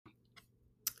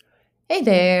Hey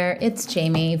there, it's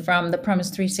Jamie from the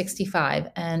Promise 365,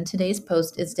 and today's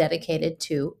post is dedicated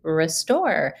to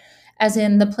restore, as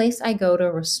in the place I go to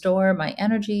restore my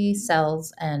energy,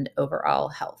 cells, and overall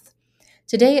health.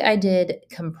 Today I did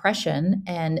compression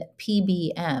and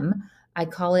PBM. I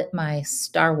call it my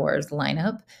Star Wars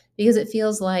lineup because it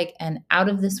feels like an out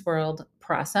of this world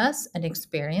process and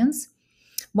experience.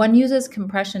 One uses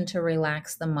compression to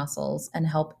relax the muscles and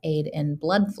help aid in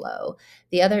blood flow.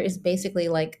 The other is basically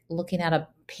like looking at a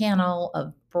panel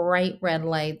of bright red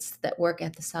lights that work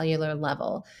at the cellular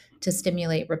level to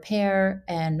stimulate repair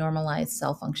and normalize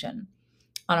cell function.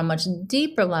 On a much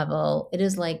deeper level, it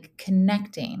is like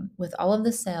connecting with all of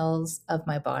the cells of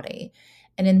my body.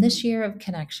 And in this year of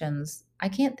connections, I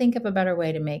can't think of a better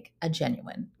way to make a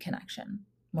genuine connection.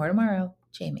 More tomorrow,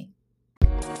 Jamie.